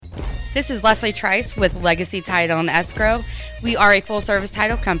This is Leslie Trice with Legacy Title and Escrow. We are a full-service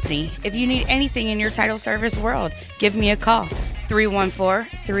title company. If you need anything in your title service world, give me a call,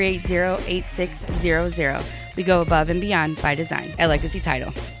 314-380-8600. We go above and beyond by design at Legacy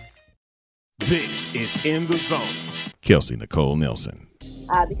Title. This is In the Zone. Kelsey Nicole Nelson.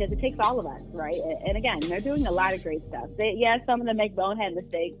 Because it takes all of us, right? And again, they're doing a lot of great stuff. Some of them make bonehead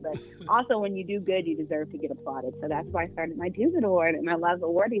mistakes, but also when you do good, you deserve to get applauded. So that's why I started my Do Good Award, and I love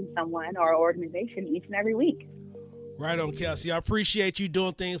awarding someone or organization each and every week. Right on, Kelsey. I appreciate you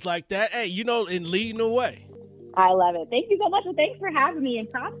doing things like that. Hey, and leading the way. I love it. Thank you so much. Well, thanks for having me,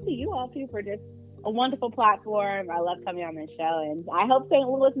 and props to you all, too, for just a wonderful platform. I love coming on this show, and I hope St.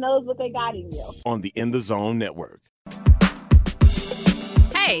 Louis knows what they got in you. On the In the Zone Network.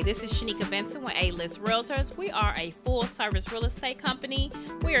 Hey, this is Shanika Benson with A-List Realtors. We are a full-service real estate company.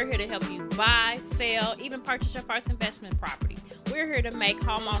 We are here to help you buy, sell, even purchase your first investment property. We're here to make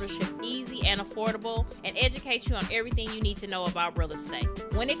home ownership easy and affordable and educate you on everything you need to know about real estate.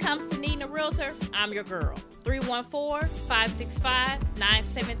 When it comes to needing a realtor, I'm your girl.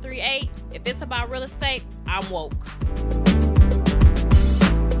 314-565-9738. If it's about real estate, I'm woke.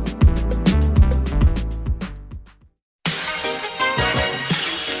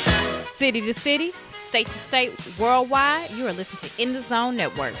 City to city, state to state, worldwide, you are listening to In the Zone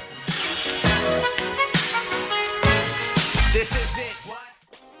Network. This is it. What?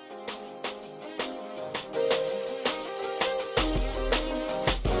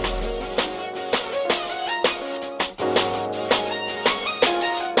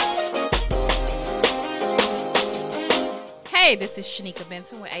 Hey, this is Shanika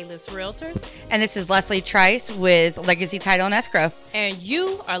Benson with A-List Realtors. And this is Leslie Trice with Legacy Title and Escrow. And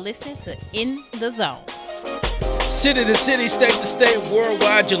you are listening to In the Zone. City to city, state to state,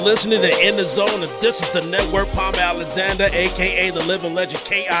 worldwide, you're listening to In the Zone. And this is the network, Palmer Alexander, a.k.a. the living legend,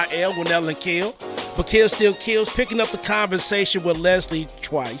 K.I.L., when Ellen Kill. But Kill Still Kills, picking up the conversation with Leslie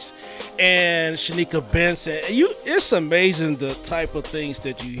Trice and Shanika Benson. It's amazing the type of things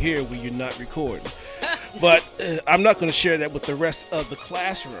that you hear when you're not recording. But I'm not going to share that with the rest of the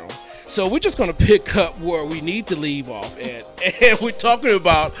classroom. So we're just going to pick up where we need to leave off at. And we're talking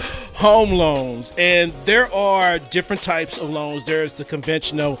about home loans. And there are different types of loans. There's the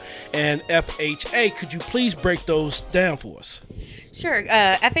conventional and FHA. Could you please break those down for us? Sure.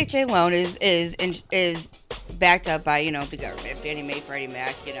 FHA loan is backed up by, the government, Fannie Mae, Freddie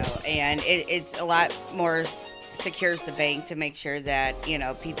Mac, and it's a lot more secures the bank to make sure that,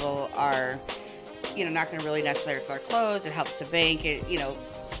 people are, not going to really necessarily foreclose. It helps the bank,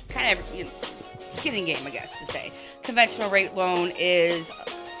 skin in game, I guess to say. Conventional rate loan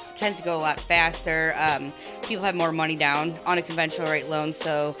tends to go a lot faster. People have more money down on a conventional rate loan,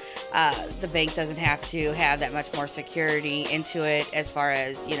 so the bank doesn't have to have that much more security into it as far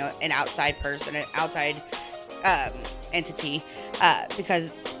as, an outside person, an outside entity,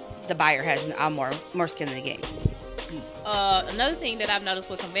 because the buyer has more skin in the game. Another thing that I've noticed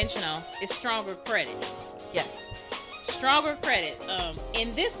with conventional is stronger credit. Yes. Stronger credit.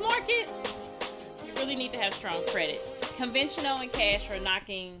 In this market, you really need to have strong credit. Conventional and cash are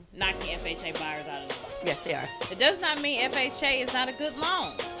knocking FHA buyers out of the box. Yes, they are. It does not mean FHA is not a good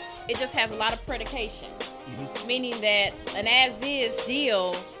loan. It just has a lot of predication, meaning that an as-is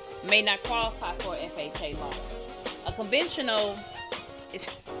deal may not qualify for an FHA loan. A conventional is,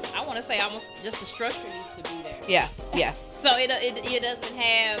 I want to say, almost just the structure needs to be there. Yeah. So it doesn't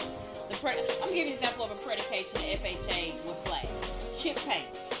have the. I'm gonna give you an example of a predication that FHA would flag. Chip paint.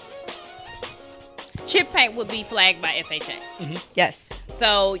 Chip paint would be flagged by FHA. Mm-hmm. Yes.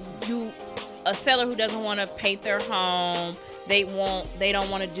 So a seller who doesn't want to paint their home, they don't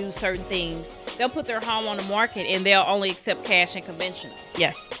want to do certain things, they'll put their home on the market and they'll only accept cash and conventional.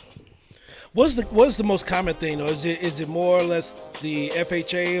 Yes. What's the most common thing, though? Is it more or less the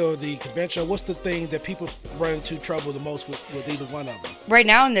FHA or the conventional? What's the thing that people run into trouble the most with either one of them? Right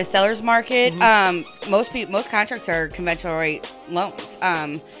now in the seller's market, most contracts are conventional rate loans.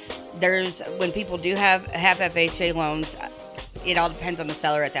 When people do have FHA loans, it all depends on the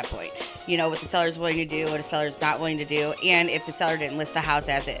seller at that point. What the seller's willing to do, what the seller's not willing to do, and if the seller didn't list the house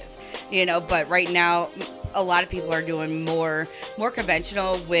as is. But right now, a lot of people are doing more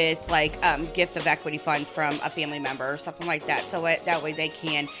conventional with gift of equity funds from a family member or something like that. So that way they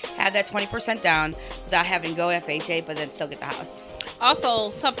can have that 20% down without having to go FHA, but then still get the house.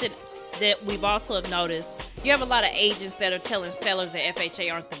 Also, something that we've also have noticed, you have a lot of agents that are telling sellers that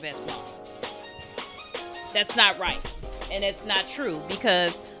FHA aren't the best loans. That's not right. And it's not true,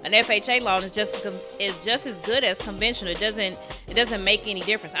 because an FHA loan is just as good as conventional. It doesn't make any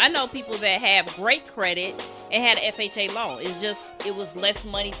difference. I know people that have great credit and had an FHA loan. It was less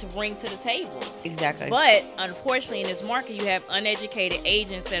money to bring to the table. Exactly. But unfortunately, in this market, you have uneducated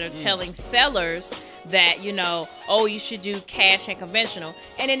agents that are telling sellers that, oh, you should do cash and conventional.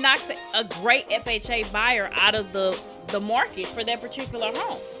 And it knocks a great FHA buyer out of the market for that particular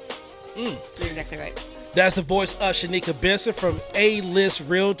home. You're exactly right. That's the voice of Shanika Benson from A-List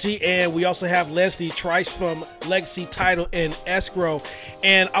Realty. And we also have Leslie Trice from Legacy Title and Escrow.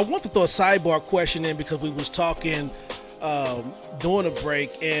 And I want to throw a sidebar question in because we was talking during a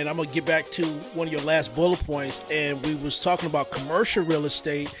break, and I'm going to get back to one of your last bullet points, and we was talking about commercial real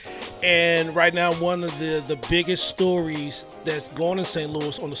estate. And right now, one of the biggest stories that's going in St.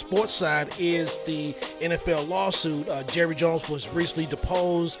 Louis on the sports side is the NFL lawsuit. Jerry Jones was recently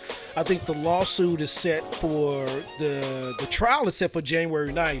deposed. I think the lawsuit is set for the trial is set for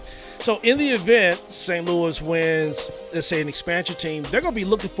January 9th. So in the event St. Louis wins, let's say an expansion team, they're going to be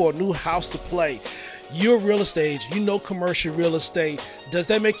looking for a new house to play. You're real estate, commercial real estate. Does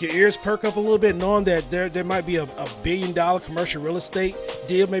that make your ears perk up a little bit, knowing that there might be a $1 billion commercial real estate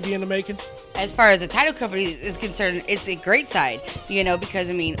deal maybe in the making? As far as the title company is concerned, it's a great side, because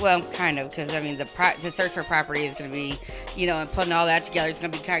the search for property is going to be, and putting all that together, it's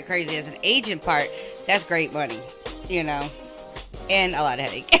going to be kind of crazy. As an agent part, that's great money, and a lot of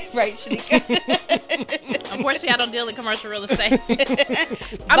headache, right, Shanika? Unfortunately, I don't deal in commercial real estate.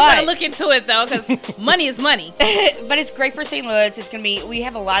 I'm going to look into it, though, because money is money. But it's great for St. Louis. It's going to be, we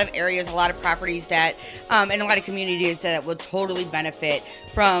have a lot of areas, a lot of properties that, and a lot of communities that will totally benefit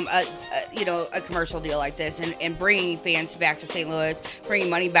from a commercial deal like this, and bringing fans back to St. Louis, bringing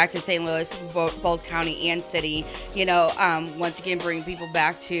money back to St. Louis, both county and city. Once again, bringing people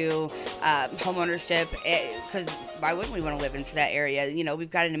back to home ownership, because why wouldn't we want to live into that area?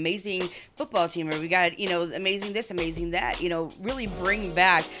 We've got an amazing football team, or we got, amazing this, amazing that, really bring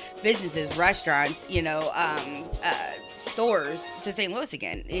back businesses, restaurants, stores to St. Louis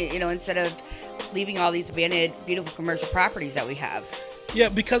again, instead of leaving all these abandoned, beautiful commercial properties that we have. Yeah,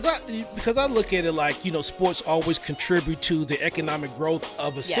 because I look at it like, sports always contribute to the economic growth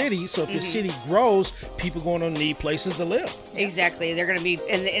of a city. So if the city grows, people going to need places to live. Exactly. They're going to be,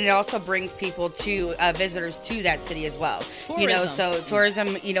 and it also brings people to visitors to that city as well. Tourism. So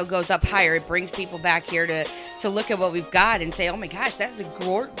tourism, goes up higher. It brings people back here to look at what we've got and say, oh my gosh, that's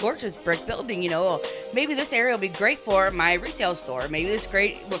a gorgeous brick building. Maybe this area will be great for my retail store. Maybe this is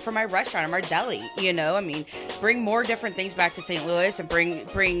great for my restaurant or my deli. Bring more different things back to St. Louis and bring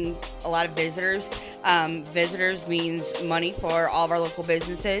a lot of visitors. Visitors means money for all of our local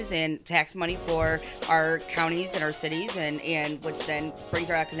businesses and tax money for our counties and our cities, and which then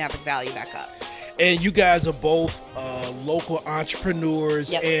brings our economic value back up. And you guys are both local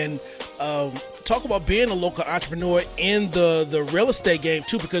entrepreneurs. Yep. And talk about being a local entrepreneur in the real estate game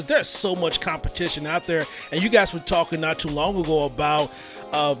too, because there's so much competition out there. And you guys were talking not too long ago about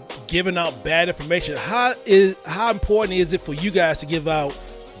giving out bad information. How important is it for you guys to give out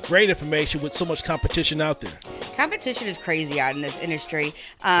great information with so much competition out there? Competition is crazy out in this industry.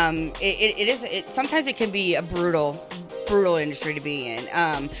 Sometimes it can be a brutal industry to be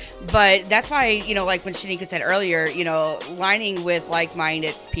in. But that's why, like when Shanika said earlier, lining with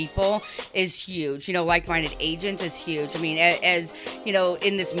like-minded people is huge. Like-minded agents is huge. I mean, as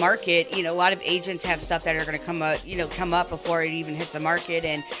in this market, a lot of agents have stuff that are going to come up before it even hits the market.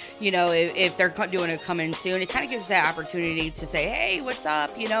 And, if they're doing a come in soon, it kind of gives that opportunity to say, hey, what's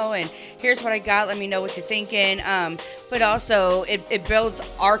up? And here's what I got. Let me know what you're thinking. But also it builds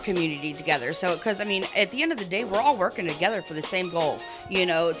our community together. So, because at the end of the day, we're all working together for the same goal,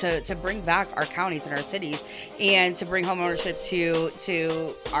 to bring back our counties and our cities, and to bring home ownership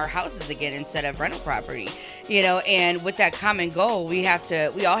to our houses again instead of rental property, and with that common goal, we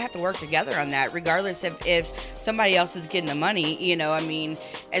all have to work together on that, regardless if somebody else is getting the money,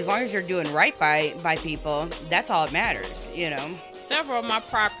 as long as you're doing right by people, that's all that matters, Several of my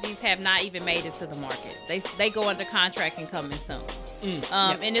properties have not even made it to the market. They go under contract and coming soon.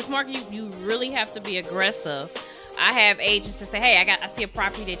 Yep. In this market, you really have to be aggressive. I have agents that say, hey, I see a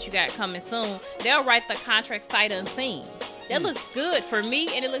property that you got coming soon. They'll write the contract sight unseen. That looks good for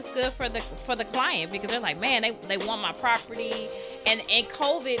me, and it looks good for the client, because they're like, man, they want my property. And in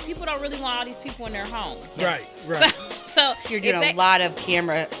COVID, people don't really want all these people in their home. Yes. Right. So you're doing a lot of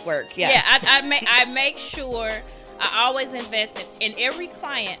camera work. Yes. Yeah, I make sure. I always invest in every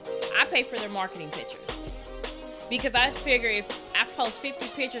client. I pay for their marketing pictures, because I figure if I post 50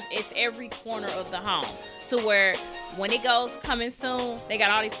 pictures, it's every corner of the home, to where when it goes coming soon, they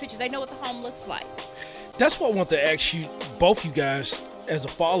got all these pictures. They know what the home looks like. That's what I want to ask you, both you guys, as a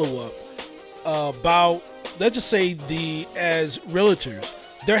follow-up about, let's just say as realtors,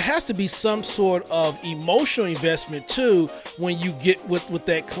 there has to be some sort of emotional investment too when you get with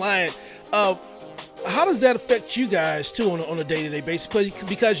that client. How does that affect you guys too on a day-to-day basis?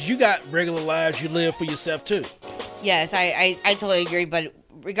 Because you got regular lives, you live for yourself too. Yes, I totally agree. But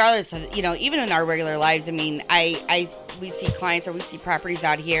regardless of, even in our regular lives, I mean, we see clients or we see properties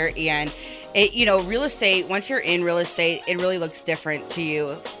out here, and real estate, once you're in real estate, it really looks different to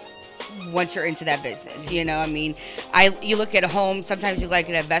you once you're into that business. I mean, you look at a home, sometimes you like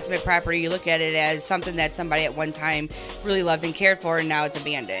an investment property, you look at it as something that somebody at one time really loved and cared for, and now it's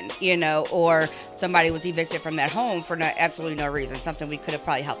abandoned, or somebody was evicted from that home for absolutely no reason, something we could have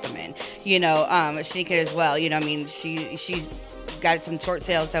probably helped them in. Shanika as well, I mean, she's got some short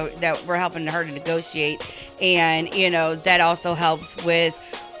sales that we're helping her to negotiate, and that also helps with,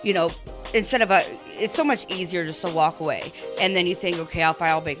 instead of it's so much easier just to walk away, and then you think, okay, I'll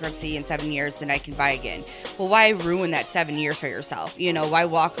file bankruptcy in 7 years and I can buy again. Well, why ruin that 7 years for yourself? Why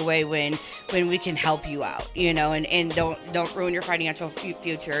walk away when we can help you out? And don't ruin your financial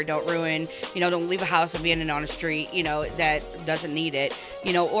future. Don't ruin, don't leave a house abandoned on a street, that doesn't need it,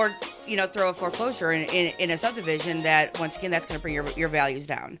 or throw a foreclosure in a subdivision that, once again, that's going to bring your values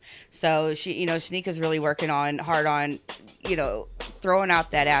down. So Shanika's really working hard on throwing out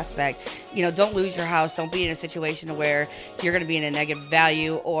that aspect. Don't lose your house. Don't be in a situation where you're going to be in a negative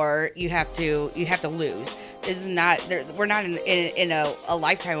value, or you have to lose. This is not, we're not in a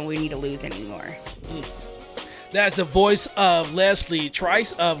lifetime when we need to lose anymore. That's the voice of Leslie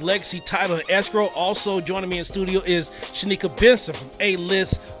Trice of Legacy Title and Escrow. Also joining me in studio is Shanika Benson from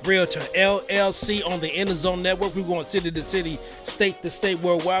A-List Realtor LLC on the In the Zone Network. We're going city to city, state to state,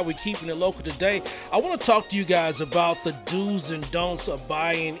 worldwide. We're keeping it local today. I want to talk to you guys about the do's and don'ts of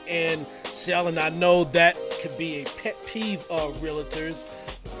buying and selling. I know that could be a pet peeve of realtors.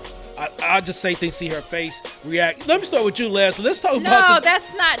 I'll just say things, see her face react. Let me start with you, Leslie. Let's talk about. No,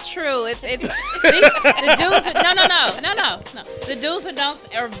 that's not true. It's the do's. No. The do's and don'ts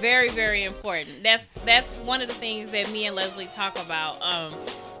are very, very important. That's one of the things that me and Leslie talk about.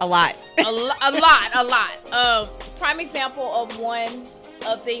 A lot. a lot. Prime example of one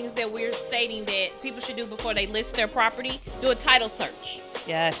of things that we're stating that people should do before they list their property: do a title search.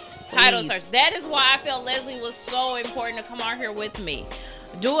 Yes. Title please. search. That is why I felt Leslie was so important to come out here with me.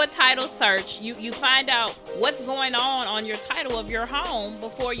 Do a title search. You find out what's going on your title of your home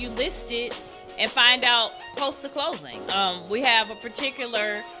before you list it, and find out close to closing. We have a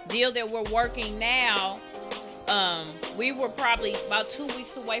particular deal that we're working now. We were probably about 2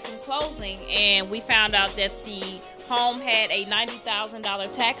 weeks away from closing, and we found out that the home had a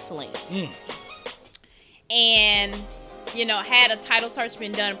 $90,000 tax lien. And had a title search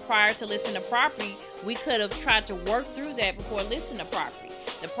been done prior to listing the property, we could have tried to work through that before listing the property.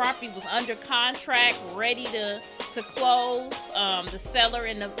 The property was under contract, ready to close. The seller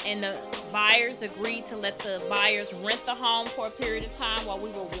and the buyers agreed to let the buyers rent the home for a period of time while we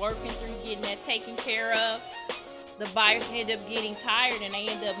were working through getting that taken care of. The buyers ended up getting tired, and they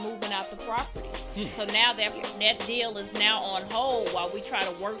ended up moving out the property. So now that deal is now on hold while we try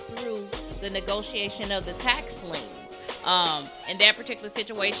to work through the negotiation of the tax lien. In that particular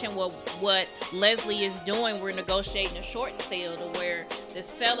situation, what Leslie is doing, we're negotiating a short sale to where the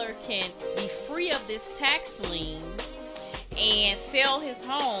seller can be free of this tax lien and sell his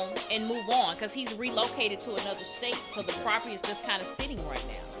home and move on, because he's relocated to another state, so the property is just kind of sitting right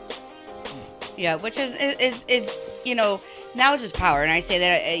now. Yeah, which is knowledge is power, and I say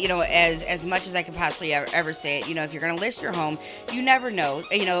that as much as I can possibly ever say it. If you're going to list your home, you never know.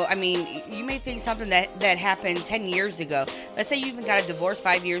 I mean, you may think something that happened 10 years ago. Let's say you even got a divorce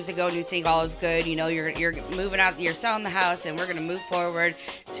 5 years ago, and you think all is good. You're moving out, you're selling the house, and we're going to move forward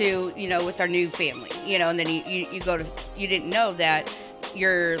to with our new family. And then you didn't know that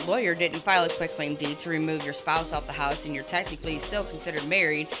your lawyer didn't file a quitclaim deed to remove your spouse off the house, and you're technically still considered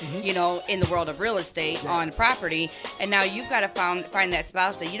married, in the world of real estate on property. And now you've got to find that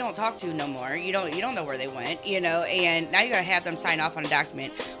spouse that you don't talk to no more. You don't know where they went, and now you got to have them sign off on a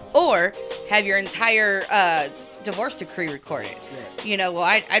document, or have your entire divorce decree recorded.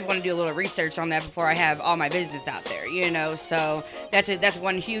 Right. I'd want to do a little research on that before I have all my business out there. So that's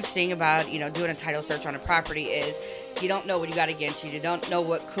one huge thing about doing a title search on a property is you don't know what you got against you. You don't know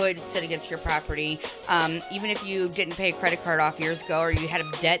what could sit against your property. Even if you didn't pay a credit card off years ago, or you had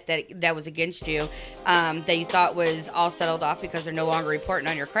a debt that was against you, that you thought was all settled off because they're no longer reporting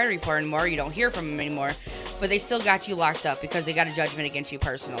on your credit report anymore. You don't hear from them anymore, but they still got you locked up because they got a judgment against you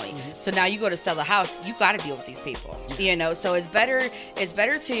personally. So now you go to sell the house, you got to deal with these people. So it's better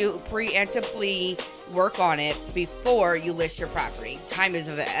to preemptively work on it before you list your property. Time is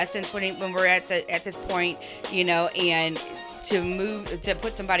of the essence when we're at this point, and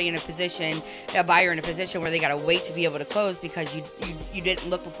put somebody in a position, a buyer in a position where they got to wait to be able to close because you didn't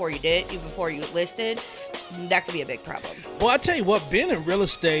look before you listed. That could be a big problem. Well, I tell you what, being in real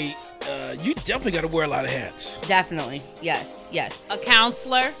estate, you definitely got to wear a lot of hats. Definitely, yes. A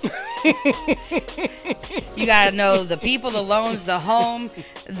counselor. You got to know the people, the loans, the home,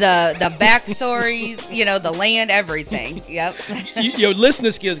 the backstory, the land, everything. Yep. Your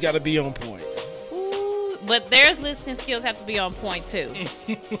listening skills got to be on point. But their listening skills have to be on point too.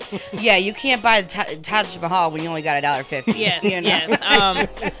 Yeah, you can't buy Taj Mahal when you only got $1.50. Yes, yes.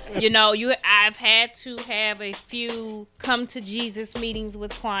 I've had to have a few come to Jesus meetings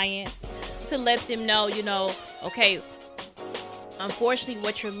with clients to let them know, okay, unfortunately,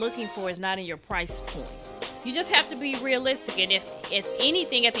 what you're looking for is not in your price point. You just have to be realistic, and if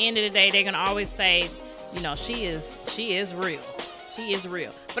anything, at the end of the day, they're gonna always say, she is real. She is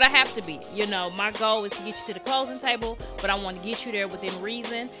real. But I have to be. My goal is to get you to the closing table, but I want to get you there within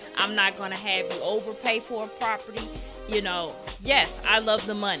reason. I'm not going to have you overpay for a property. Yes, I love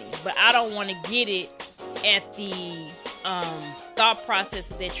the money, but I don't want to get it at the thought process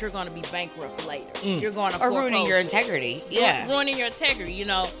that you're going to be bankrupt later. You're going to foreclose. Or ruining your integrity. Yeah. Ruining your integrity.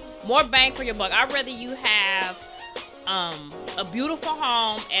 More bang for your buck. I'd rather you have a beautiful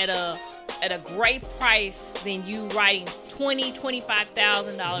home at a great price than you writing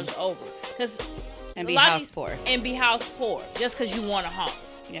 $20,000-$25,000 over. And be house poor. Just because you want a home.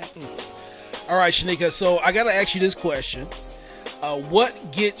 Yeah. All right, Shanika. So I got to ask you this question.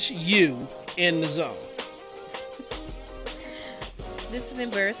 What gets you in the zone? This is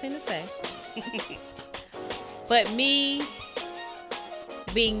embarrassing to say. But me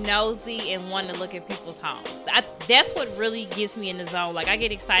being nosy and wanting to look at people's homes. That's what really gets me in the zone. Like, I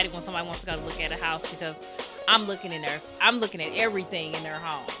get excited when somebody wants to go look at a house because I'm looking at everything in their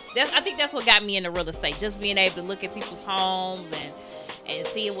home. I think that's what got me into real estate. Just being able to look at people's homes and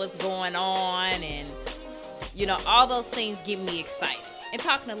seeing what's going on, and all those things get me excited. And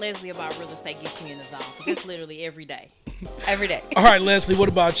talking to Leslie about real estate gets me in the zone because it's literally every day. Every day. All right, Leslie, what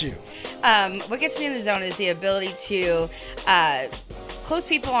about you? What gets me in the zone is the ability to close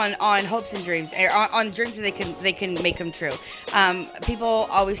people on hopes and dreams, or on dreams that they can make come true. People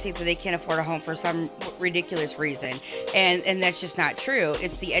always think that they can't afford a home for some ridiculous reason, and that's just not true.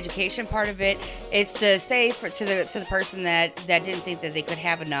 It's the education part of it. It's to say to the person that didn't think that they could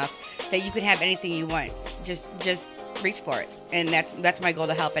have enough, that you could have anything you want. Just reach for it, and that's my goal,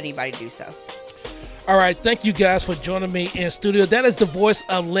 to help anybody do so. All right, thank you guys for joining me in studio. That is the voice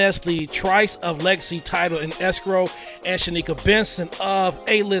of Leslie Trice of Legacy Title and Escrow, and Shanika Benson of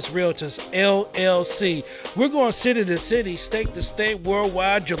A-List Realtors, LLC. We're going city to city, state to state,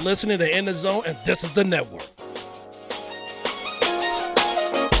 worldwide. You're listening to In the Zone, and this is the network.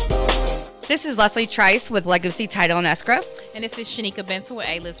 This is Leslie Trice with Legacy Title and Escrow. And this is Shanika Benson with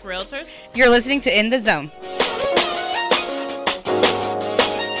A-List Realtors. You're listening to In the Zone.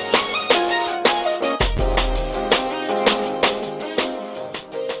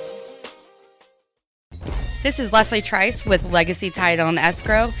 This is Leslie Trice with Legacy Title and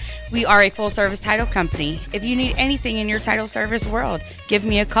Escrow. We are a full-service title company. If you need anything in your title service world, give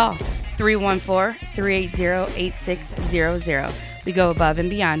me a call, 314-380-8600. We go above and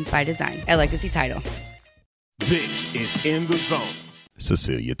beyond by design at Legacy Title. This is In the Zone.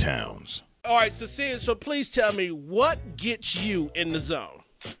 Cecilia Towns. All right, Cecilia, so please tell me, what gets you in the zone?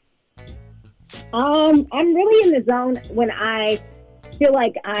 I'm really in the zone when I feel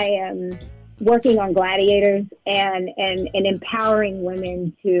like I am working on gladiators and empowering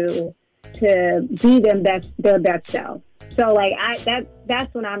women to be their best self. So like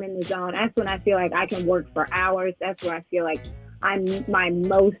that's when I'm in the zone. That's when I feel like I can work for hours. That's when I feel like I'm my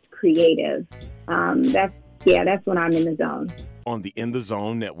most creative. That's when I'm in the zone. On the In the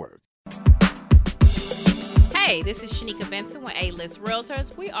Zone Network. Hey, this is Shanika Benson with A-List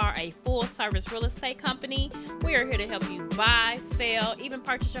Realtors. We are a full-service real estate company. We are here to help you buy, sell, even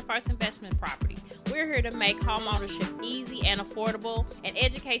purchase your first investment property. We're here to make home ownership easy and affordable and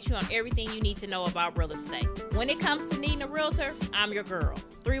educate you on everything you need to know about real estate. When it comes to needing a realtor, I'm your girl.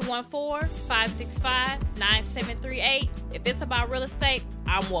 314-565-9738. If it's about real estate,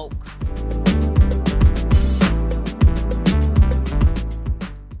 I'm woke.